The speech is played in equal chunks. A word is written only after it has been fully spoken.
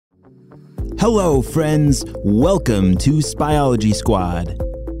Hello, friends. Welcome to Spyology Squad.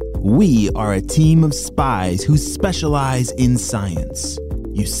 We are a team of spies who specialize in science.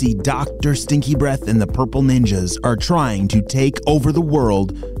 You see, Dr. Stinky Breath and the Purple Ninjas are trying to take over the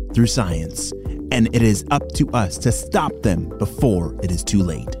world through science, and it is up to us to stop them before it is too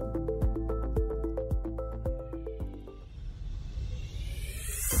late.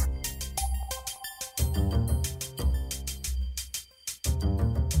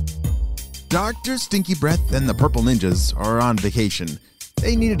 Dr. Stinky Breath and the Purple Ninjas are on vacation.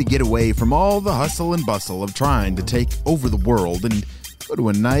 They needed to get away from all the hustle and bustle of trying to take over the world and go to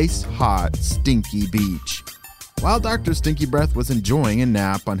a nice, hot, stinky beach. While Dr. Stinky Breath was enjoying a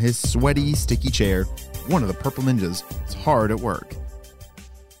nap on his sweaty, sticky chair, one of the Purple Ninjas was hard at work.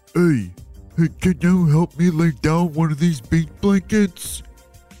 Hey, can you help me lay down one of these beach blankets?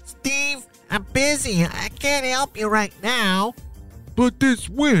 Steve, I'm busy. I can't help you right now. But this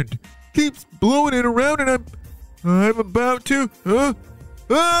wind keeps blowing it around and I'm about to,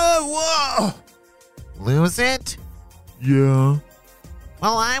 whoa! Lose it? Yeah.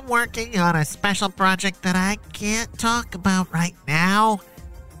 Well, I'm working on a special project that I can't talk about right now.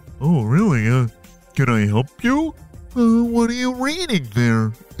 Oh, really? Can I help you? What are you reading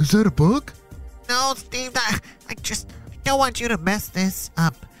there? Is that a book? No, Steve, I don't want you to mess this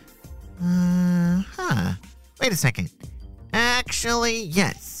up. Wait a second. Actually,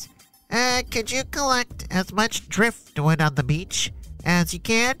 yes. Could you collect as much driftwood on the beach as you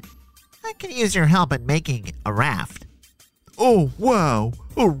can? I can use your help in making a raft. Oh, wow.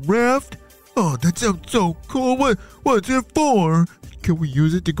 A raft? Oh, that sounds so cool. What's it for? Can we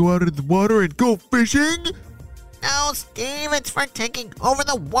use it to go out into the water and go fishing? No, Steve, it's for taking over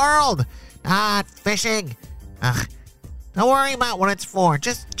the world, not fishing. Don't worry about what it's for.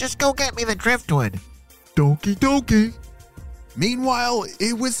 Just go get me the driftwood. Dokie dokie. Meanwhile,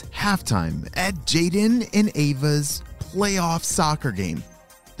 it was halftime at Jaden and Ava's playoff soccer game.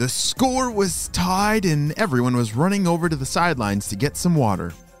 The score was tied and everyone was running over to the sidelines to get some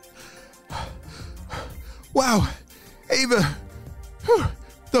water. Wow, Ava,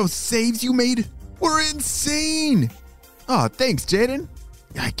 those saves you made were insane. Oh, thanks, Jaden.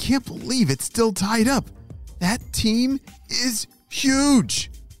 I can't believe it's still tied up. That team is huge.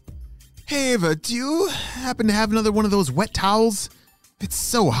 Hey, Ava, do you happen to have another one of those wet towels? It's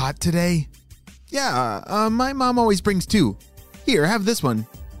so hot today. Yeah, my mom always brings two. Here, have this one.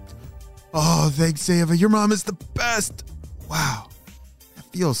 Oh, thanks, Ava. Your mom is the best. Wow, that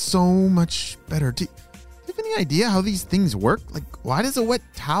feels so much better. Do you have any idea how these things work? Like, why does a wet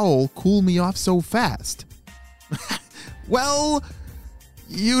towel cool me off so fast? Well,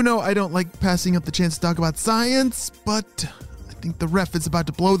 you know I don't like passing up the chance to talk about science, but I think the ref is about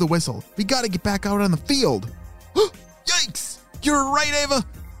to blow the whistle. We gotta get back out on the field. Yikes! You're right, Ava.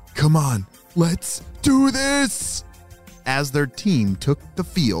 Come on, let's do this. As their team took the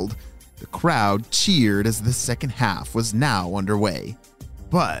field, the crowd cheered as the second half was now underway.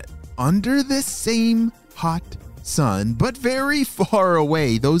 But under this same hot sun, but very far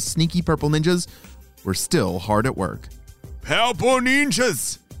away, those sneaky Purple Ninjas were still hard at work. Purple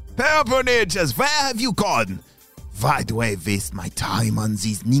Ninjas! Purple Ninjas, where have you gone? Why do I waste my time on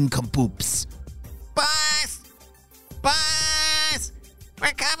these nincompoops? Boss! Boss!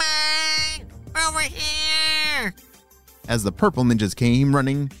 We're coming! Over here! As the Purple Ninjas came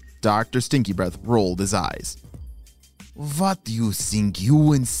running, Dr. Stinky Breath rolled his eyes. What do you think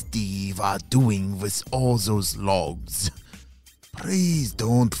you and Steve are doing with all those logs? Please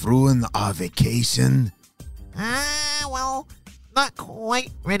don't ruin our vacation. Well, not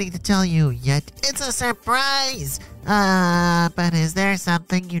quite ready to tell you yet. It's a surprise. But is there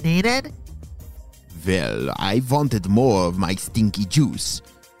something you needed? Well, I wanted more of my stinky juice.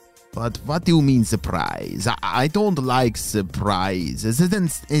 But what do you mean surprise? I don't like surprises.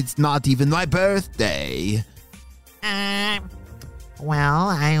 It's not even my birthday. Well,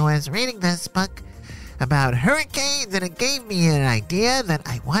 I was reading this book about hurricanes and it gave me an idea that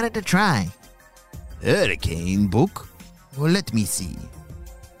I wanted to try. Hurricane book? Well, let me see.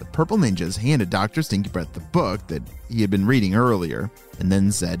 The Purple Ninjas handed Dr. Stinky Breath the book that he had been reading earlier and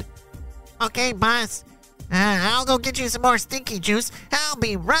then said, Okay, boss. I'll go get you some more stinky juice. I'll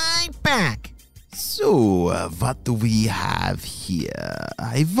be right back. So, what do we have here?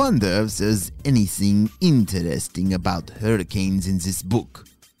 I wonder if there's anything interesting about hurricanes in this book.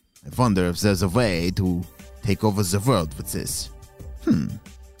 I wonder if there's a way to take over the world with this.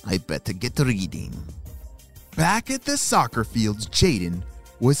 I better get reading. Back at the soccer fields, Jaden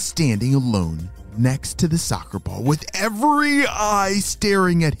was standing alone next to the soccer ball with every eye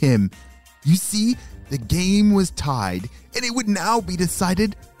staring at him. You see, the game was tied, and it would now be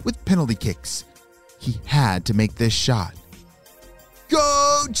decided with penalty kicks. He had to make this shot.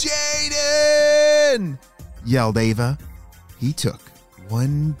 "Go, Jaden!" yelled Ava. He took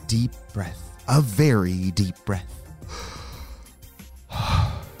one deep breath, a very deep breath,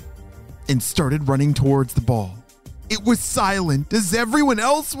 and started running towards the ball. It was silent as everyone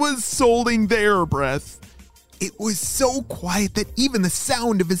else was holding their breath. It was so quiet that even the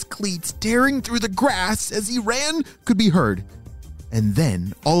sound of his cleats tearing through the grass as he ran could be heard. And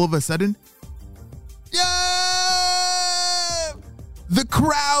then, all of a sudden, yeah! The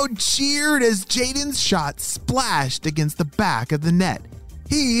crowd cheered as Jaden's shot splashed against the back of the net.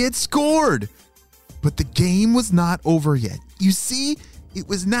 He had scored! But the game was not over yet. You see, it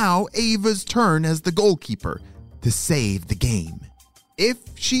was now Ava's turn as the goalkeeper to save the game. If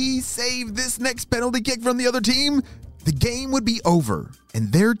she saved this next penalty kick from the other team, the game would be over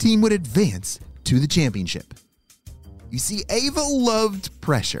and their team would advance to the championship. You see, Ava loved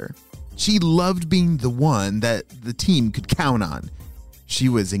pressure. She loved being the one that the team could count on. She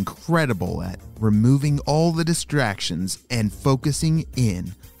was incredible at removing all the distractions and focusing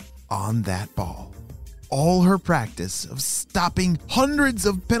in on that ball. All her practice of stopping hundreds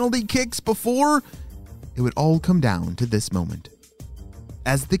of penalty kicks before, it would all come down to this moment.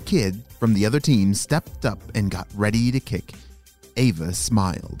 As the kid from the other team stepped up and got ready to kick, Ava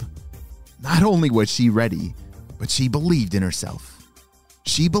smiled. Not only was she ready, but she believed in herself.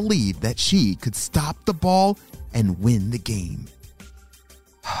 She believed that she could stop the ball and win the game.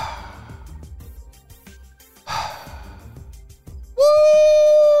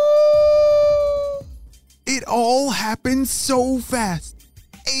 It all happened so fast.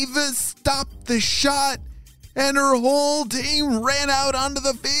 Ava stopped the shot, and her whole team ran out onto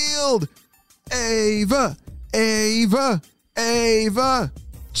the field. Ava, Ava, Ava.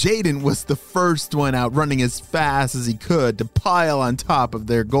 Jaden was the first one out, running as fast as he could to pile on top of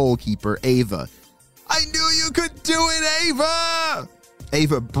their goalkeeper, Ava. "I knew you could do it, Ava!"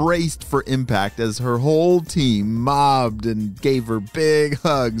 Ava braced for impact as her whole team mobbed and gave her big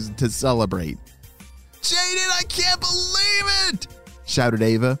hugs to celebrate. "Jaden, I can't believe it!" shouted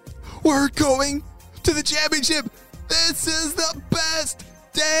Ava. "We're going to the championship! This is the best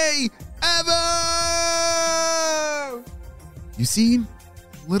day ever!" You see,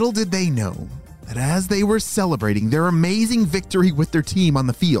 little did they know that as they were celebrating their amazing victory with their team on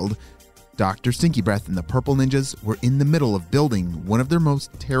the field, Dr. Stinky Breath and the Purple Ninjas were in the middle of building one of their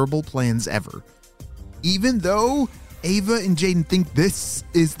most terrible plans ever. Even though Ava and Jaden think this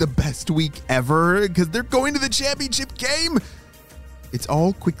is the best week ever because they're going to the championship game, it's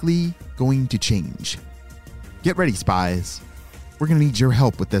all quickly going to change. Get ready, spies. We're going to need your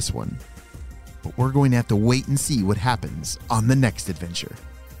help with this one. But we're going to have to wait and see what happens on the next adventure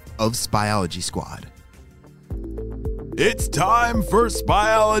of Spyology Squad. It's time for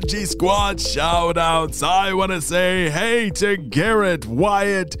Spyology Squad shoutouts. I want to say hey to Garrett,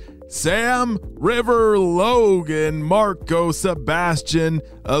 Wyatt, Sam, River, Logan, Marco, Sebastian,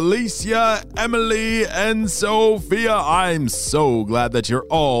 Alicia, Emily, and Sophia. I'm so glad that you're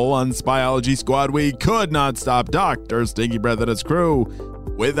all on Spyology Squad. We could not stop Dr. Stinky Breath and his crew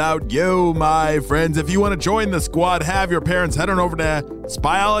without you, my friends. If you want to join the squad, have your parents head on over to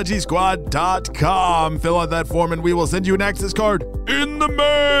SpyologySquad.com. Fill out that form and we will send you an access card in the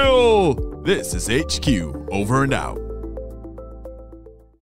mail. This is HQ, over and out.